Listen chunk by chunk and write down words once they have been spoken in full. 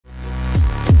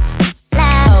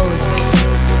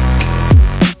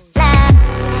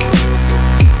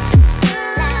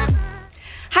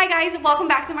welcome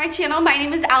back to my channel. My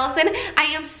name is Allison. I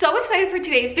am so excited for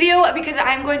today's video because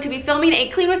I'm going to be filming a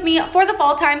clean with me for the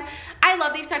fall time. I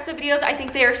love these types of videos. I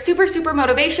think they are super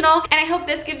motivational, and I hope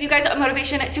this gives you guys a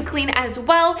motivation to clean as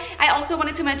well. I also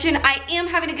wanted to mention I am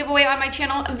having a giveaway on my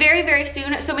channel very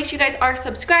soon, so make sure you guys are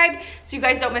subscribed so you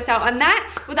guys don't miss out on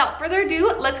that. Without further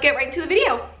ado, let's get right into the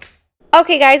video.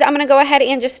 Okay guys, I'm going to go ahead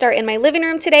and just start in my living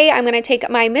room today. I'm going to take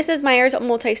my Mrs. Meyer's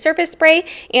multi-surface spray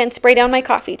and spray down my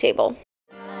coffee table.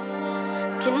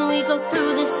 Can we go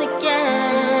through this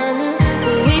again?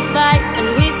 Will we fight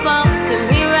and we fall? Can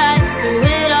we rise through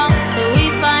it all till we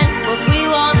find what we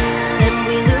want? Then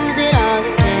we lose it all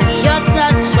again. Your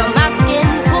touch on my skin,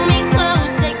 pull me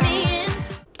close, take me in.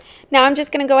 Now I'm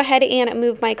just going to go ahead and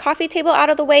move my coffee table out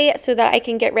of the way so that I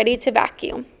can get ready to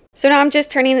vacuum. So now I'm just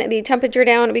turning the temperature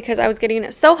down because I was getting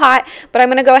so hot, but I'm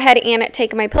going to go ahead and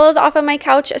take my pillows off of my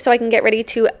couch so I can get ready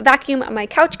to vacuum my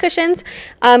couch cushions,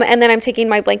 and then I'm taking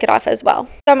my blanket off as well.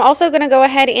 So I'm also going to go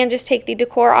ahead and just take the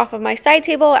decor off of my side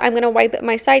table. I'm going to wipe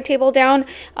my side table down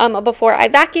before I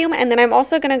vacuum, and then I'm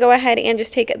also going to go ahead and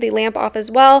just take the lamp off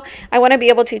as well. I want to be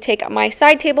able to take my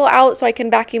side table out so I can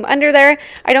vacuum under there.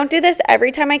 I don't do this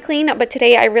every time I clean, but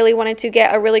today I really wanted to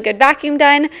get a really good vacuum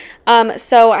done,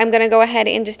 so I'm going to go ahead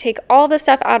and just take all the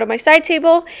stuff out of my side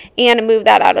table and move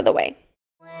that out of the way.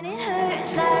 When it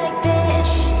hurts like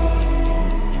this,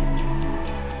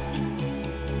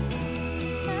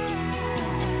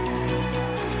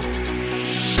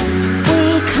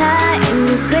 we climb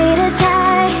the greatest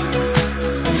heights,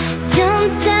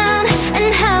 jump down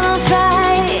and have a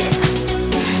fight,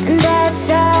 and that's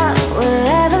all we'll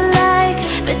ever like,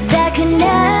 but that can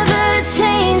never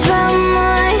change my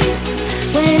mind.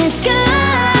 When it's good,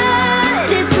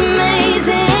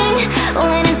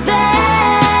 when it's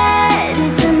bad,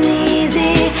 it's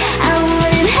uneasy. I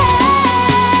wouldn't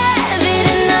have it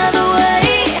another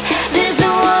way. There's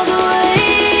no other way.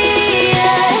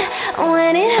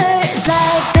 When it hurts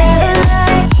like this,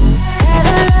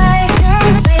 never like,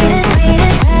 never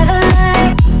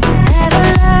like,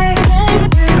 never like,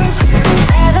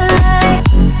 never like, never like,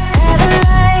 never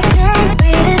like.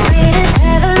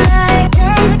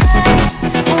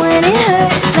 When it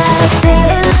hurts like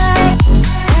this.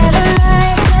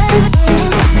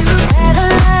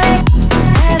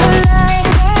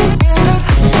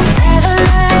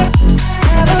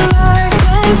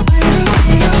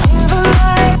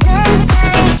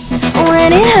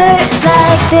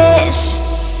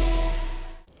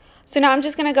 So now I'm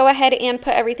just going to go ahead and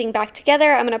put everything back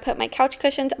together. I'm going to put my couch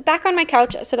cushions back on my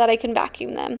couch so that I can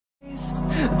vacuum them.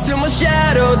 Till my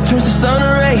shadow turns to sun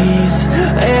rays,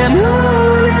 and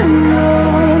on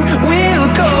we'll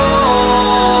go,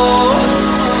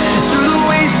 through the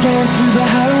wastelands, through the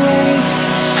highways,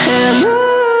 and on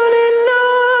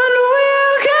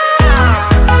we'll go.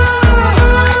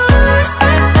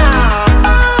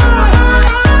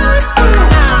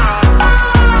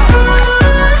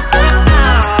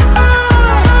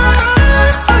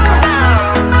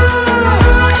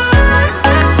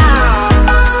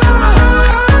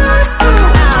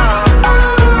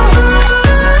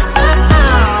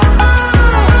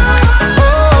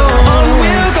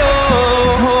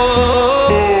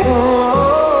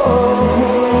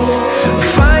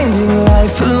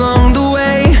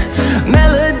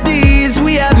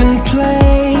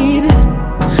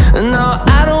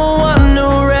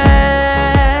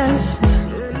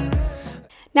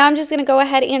 Now I'm just going to go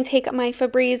ahead and take my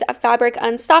Febreze Fabric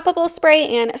Unstoppable spray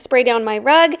and spray down my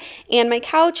rug and my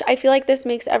couch. I feel like this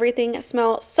makes everything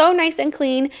smell so nice and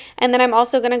clean. And then I'm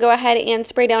also going to go ahead and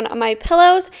spray down my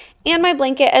pillows and my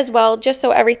blanket as well, just so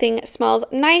everything smells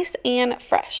nice and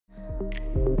fresh.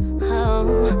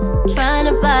 Oh,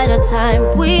 trying to bide our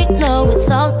time, we know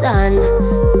it's all done.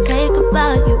 Take a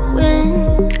bow, you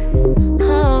win.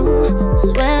 Oh,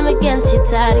 swim against your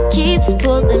tide, it keeps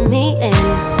pulling me in.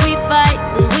 We fight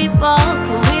and we fall,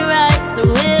 can we rise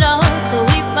through it all till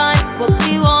we find what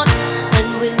we want,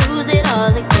 and we lose it all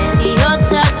again. Your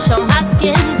touch on my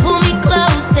skin, pull me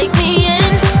close, take me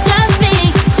in. Just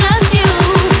me, just you,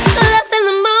 lost in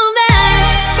the moment.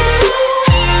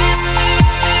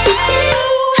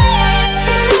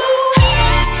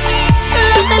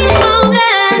 Lost in the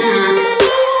moment.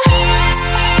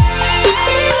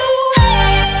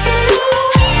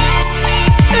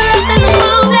 Lost in the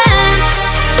moment.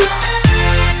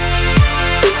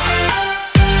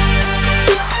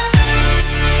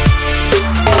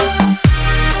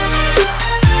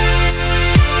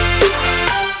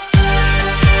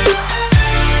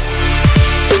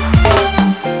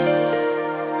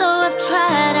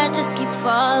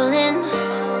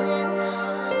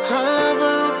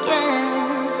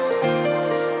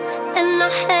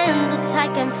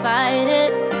 can fight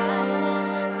it?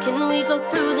 Can we go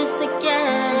through this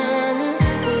again?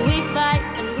 Will we fight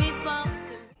and we fall?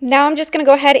 Now I'm just going to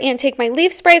go ahead and take my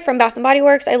leaf spray from Bath & Body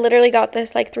Works. I literally got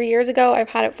this like 3 years ago. I've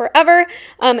had it forever,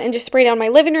 and just spray down my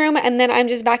living room, and then I'm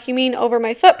just vacuuming over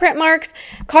my footprint marks.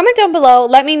 Comment down below.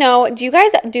 Let me know. Do you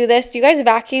guys do this? Do you guys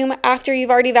vacuum after you've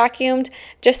already vacuumed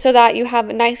just so that you have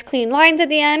nice clean lines at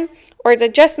the end? Or is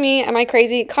it just me? Am I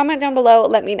crazy? Comment down below.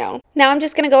 Let me know. Now I'm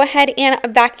just going to go ahead and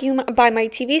vacuum by my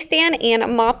TV stand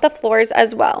and mop the floors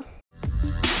as well.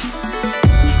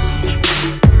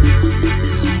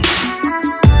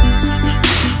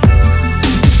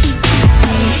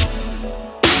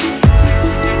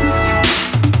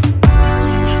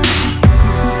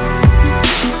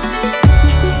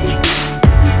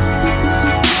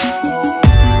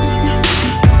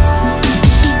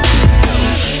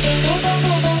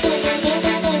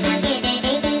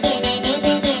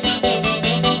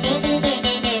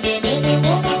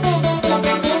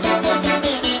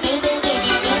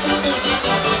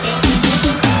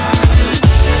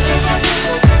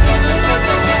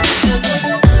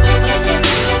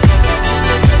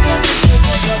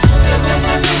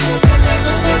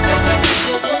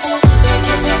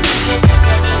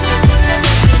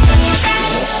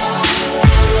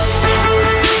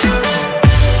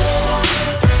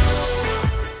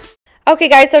 Okay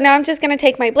guys, so now I'm just going to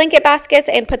take my blanket baskets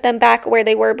and put them back where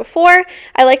they were before.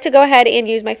 I like to go ahead and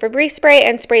use my Febreze spray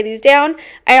and spray these down.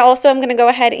 I also am going to go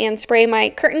ahead and spray my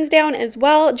curtains down as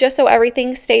well, just so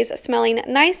everything stays smelling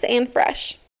nice and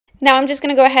fresh. Now I'm just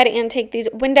going to go ahead and take these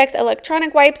Windex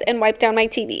electronic wipes and wipe down my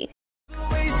TV.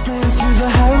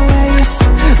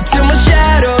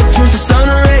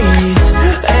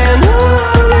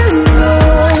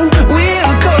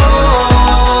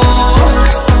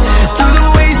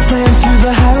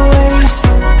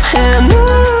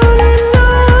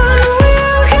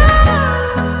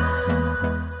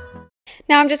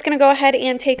 Now I'm just going to go ahead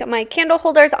and take my candle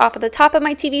holders off of the top of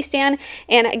my TV stand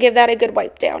and give that a good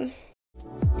wipe down.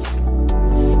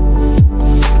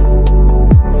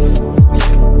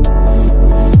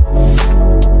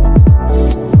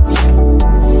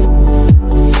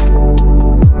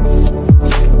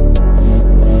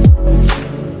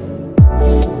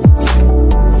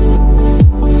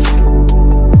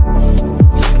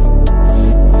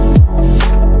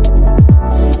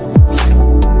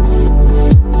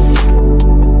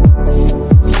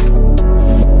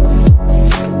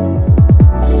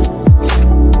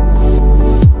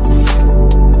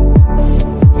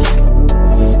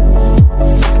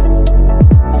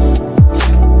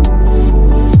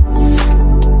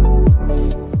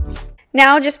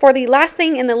 Now, just for the last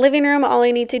thing in the living room, all I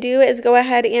need to do is go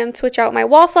ahead and switch out my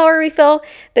wallflower refill.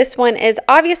 This one is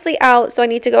obviously out, so I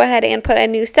need to go ahead and put a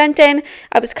new scent in.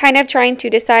 I was kind of trying to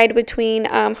decide between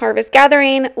Harvest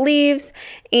Gathering, Leaves,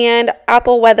 and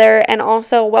Apple Weather, and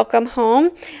also Welcome Home.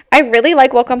 I really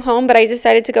like Welcome Home, but I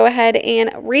decided to go ahead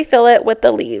and refill it with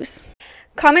the Leaves.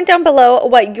 Comment down below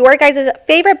what your guys'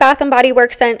 favorite Bath & Body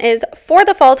Works scent is for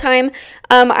the fall time.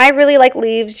 I really like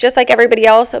Leaves, just like everybody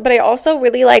else, but I also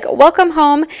really like Welcome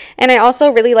Home, and I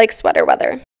also really like Sweater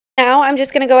Weather. Now I'm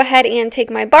just going to go ahead and take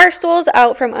my bar stools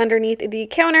out from underneath the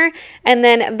counter and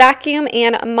then vacuum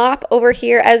and mop over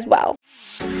here as well.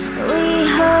 We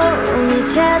hold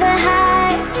each other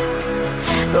high,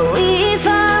 but we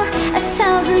fall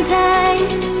 1,000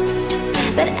 times.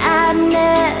 But I'd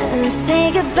never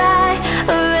say goodbye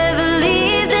or ever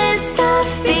leave this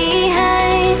stuff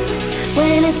behind.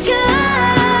 When it's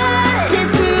good,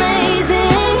 it's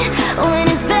amazing. When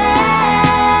it's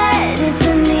bad, it's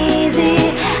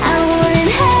uneasy. I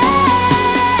wouldn't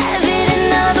have it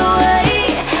another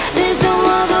way. There's no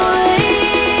other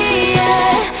way,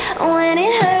 yeah. When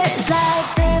it hurts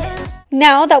like this.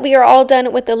 Now that we are all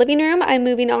done with the living room, I'm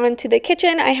moving on to the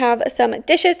kitchen. I have some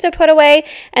dishes to put away,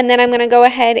 and then I'm going to go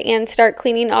ahead and start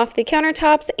cleaning off the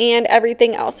countertops and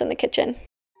everything else in the kitchen.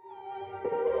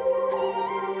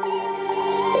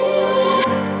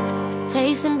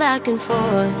 Pacing back and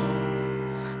forth,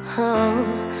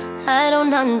 oh, I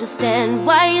don't understand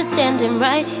why you're standing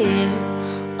right here.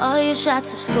 All your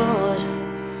shots have scored.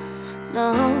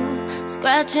 No,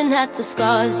 scratching at the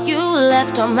scars you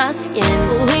left on my skin.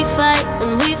 We fight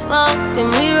and we fall and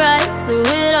we rise through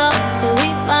it all till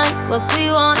we find what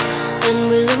we want, then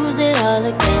we lose it all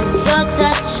again. Your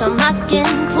touch on my skin,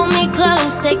 pull me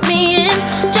close, take me in.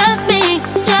 Just me,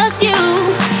 just you,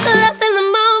 lost in the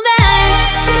moment.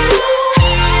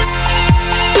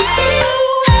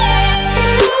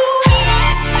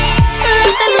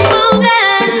 Lost in the moment.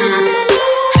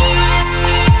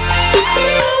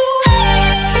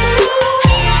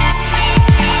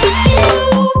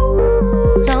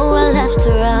 Nowhere left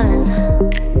to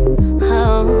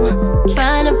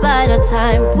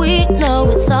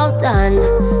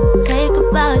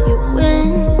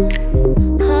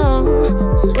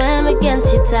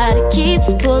against your tide, it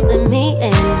keeps pulling me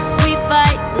in. We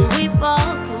fight and we fall,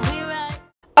 can we rise?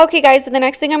 Okay guys, the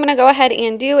next thing I'm going to go ahead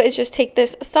and do is just take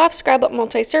this Soft Scrub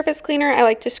multi-surface cleaner. I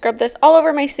like to scrub this all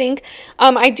over my sink.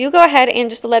 I do go ahead and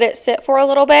just let it sit for a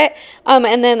little bit,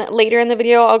 and then later in the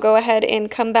video I'll go ahead and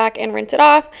come back and rinse it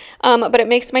off, but it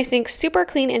makes my sink super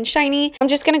clean and shiny. I'm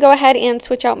just going to go ahead and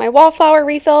switch out my wallflower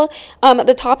refill.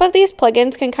 The top of these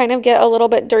plugins can kind of get a little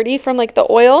bit dirty from like the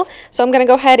oil, so I'm going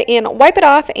to go ahead and wipe it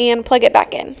off and plug it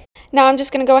back in. Now I'm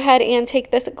just going to go ahead and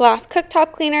take this glass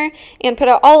cooktop cleaner and put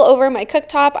it all over my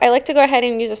cooktop. I like to go ahead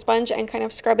and use a sponge and kind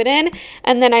of scrub it in,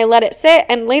 and then I let it sit,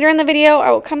 and later in the video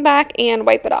I will come back and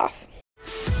wipe it off.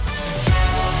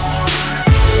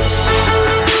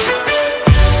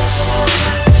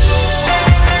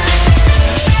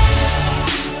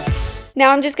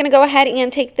 Now I'm just going to go ahead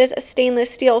and take this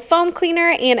stainless steel foam cleaner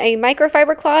and a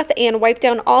microfiber cloth and wipe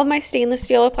down all of my stainless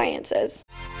steel appliances.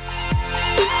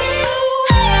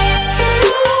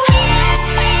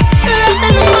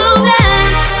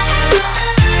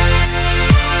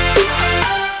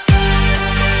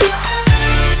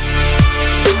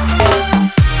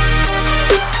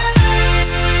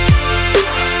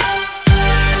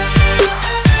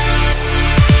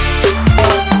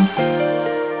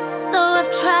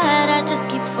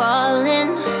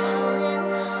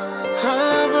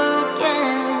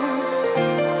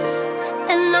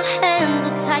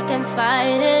 Can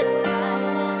fight it.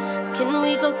 Can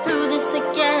we go through this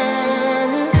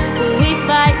again? Will we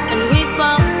fight and we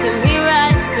fall? Can we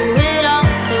rise through it all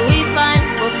till we find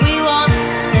what we want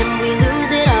and we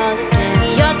lose it all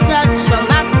again? Your touch on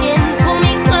my skin, pull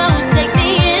me close, take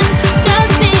me in.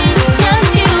 Just me,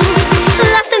 just you,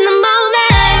 lost in the moment.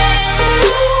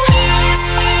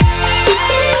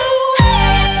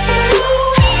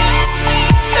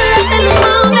 Lost in the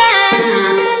moment.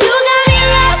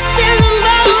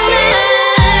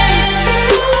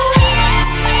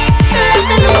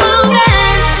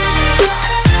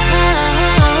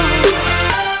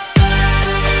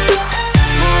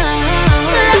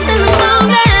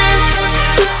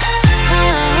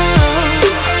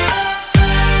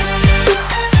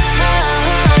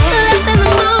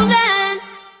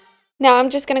 Now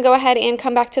I'm just going to go ahead and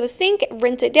come back to the sink,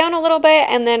 rinse it down a little bit,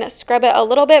 and then scrub it a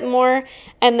little bit more,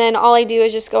 and then all I do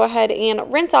is just go ahead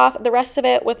and rinse off the rest of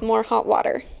it with more hot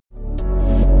water.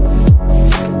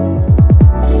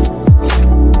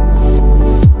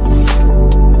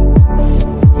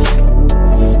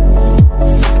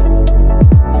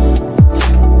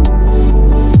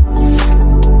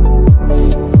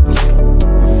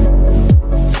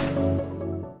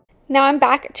 Now I'm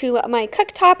back to my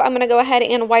cooktop. I'm going to go ahead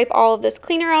and wipe all of this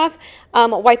cleaner off,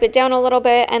 wipe it down a little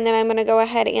bit, and then I'm going to go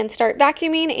ahead and start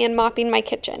vacuuming and mopping my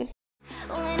kitchen.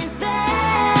 When it's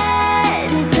bad,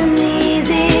 it's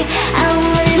uneasy. I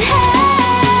wouldn't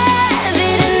have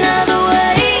it another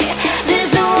way.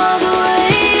 There's no other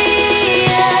way.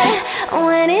 Yeah.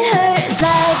 When it hurts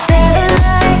like this,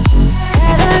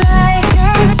 ever like,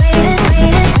 ever like,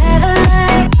 ever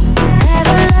like,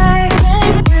 ever like,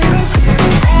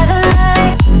 ever like,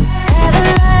 ever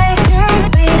like,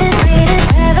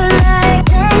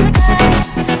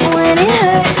 when it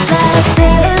hurts like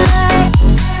this.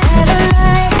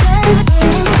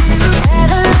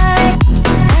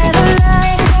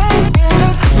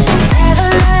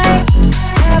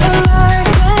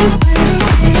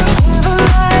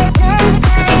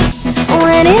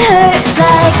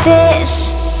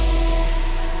 This.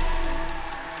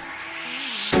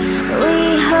 We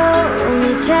hold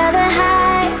each other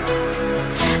high,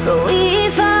 but we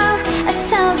fall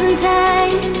 1,000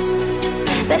 times.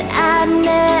 But I'd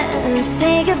never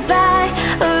say goodbye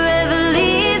or ever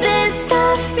leave this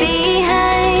stuff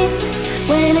behind.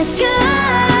 When it's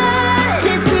good,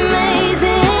 it's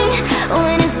amazing.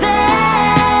 When it's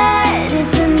bad,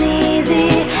 it's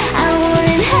uneasy. I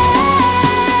wouldn't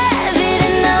have it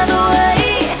another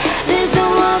way. There's no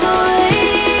other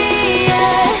way.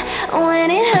 Yeah. When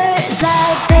it hurts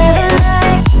like this,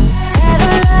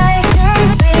 ever like,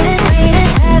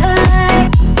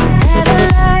 ever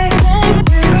like,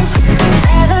 ever like,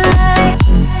 ever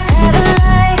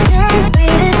like,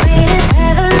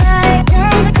 ever like,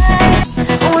 ever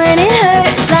like, when it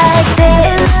hurts like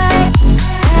this,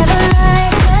 ever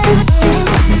like,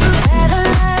 ever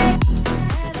like.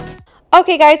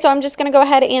 Okay guys, so I'm just going to go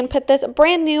ahead and put this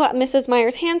brand new Mrs.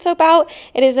 Meyer's hand soap out.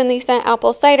 It is in the scent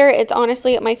Apple Cider. It's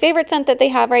honestly my favorite scent that they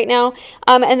have right now.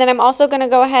 And then I'm also going to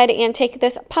go ahead and take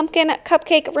this pumpkin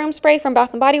cupcake room spray from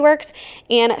Bath & Body Works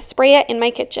and spray it in my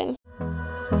kitchen.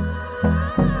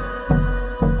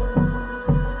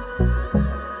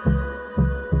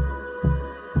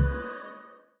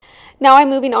 Now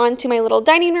I'm moving on to my little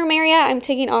dining room area. I'm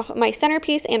taking off my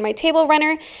centerpiece and my table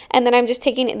runner, and then I'm just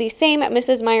taking the same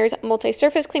Mrs. Meyer's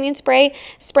multi-surface cleaning spray,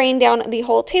 spraying down the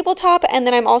whole tabletop, and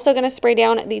then I'm also going to spray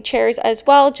down the chairs as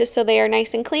well, just so they are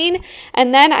nice and clean.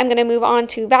 And then I'm going to move on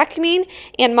to vacuuming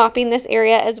and mopping this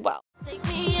area as well. Take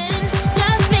me in,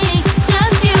 just me,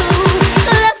 just you,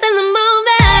 lost in the moment.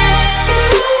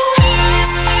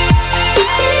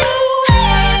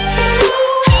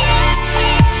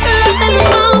 Lost in the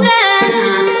moment.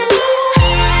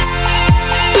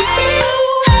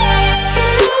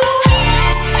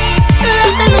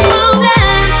 Lost in the moment.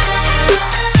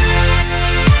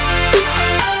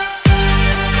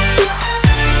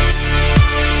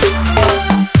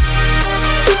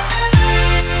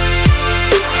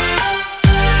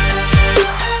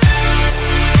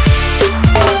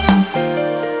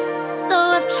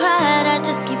 Though I've tried, I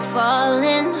just keep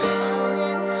falling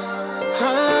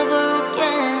all over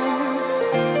again.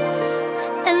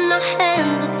 And our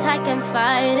hands are tight, can't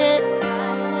fight it.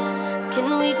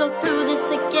 Can we go through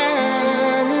this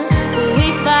again? Will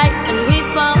we fight and we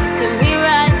fall? Can we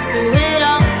rise through it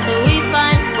all till we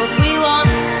find what we want?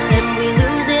 Then we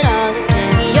lose it all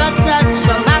again. Your touch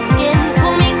on my skin,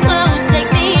 pull me close,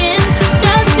 take me in.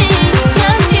 Just me,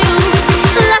 just you,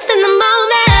 lost in the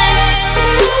moment.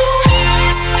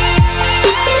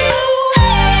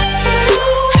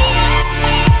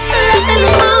 Lost in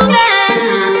the moment.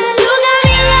 You got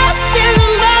me lost in the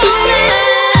moment.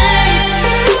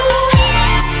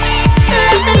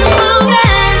 Lost in the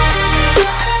moment.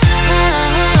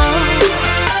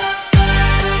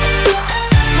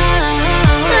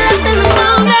 Lost in the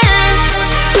moment.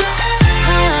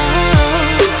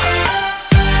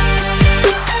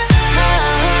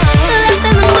 Lost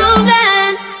in the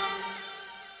moment.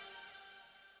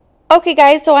 Okay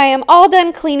guys, so I am all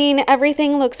done cleaning.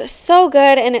 Everything looks so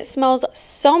good and it smells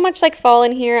so much like fall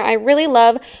in here. I really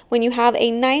love when you have a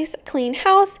nice clean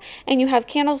house and you have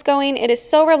candles going. It is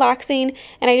so relaxing,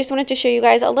 and I just wanted to show you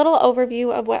guys a little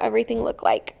overview of what everything looked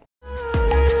like.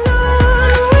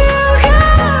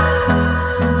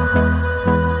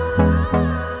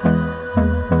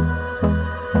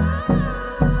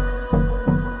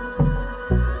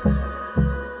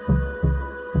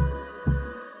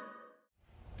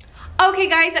 Okay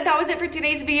guys, that was it for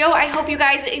today's video. I hope you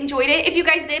guys enjoyed it. If you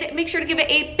guys did, make sure to give it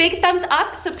a big thumbs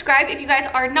up. Subscribe if you guys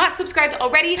are not subscribed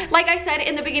already. Like I said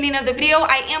in the beginning of the video,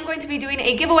 I am going to be doing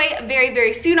a giveaway very,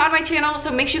 very soon on my channel,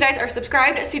 so make sure you guys are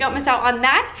subscribed so you don't miss out on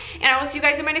that. And I will see you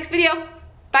guys in my next video.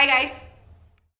 Bye guys.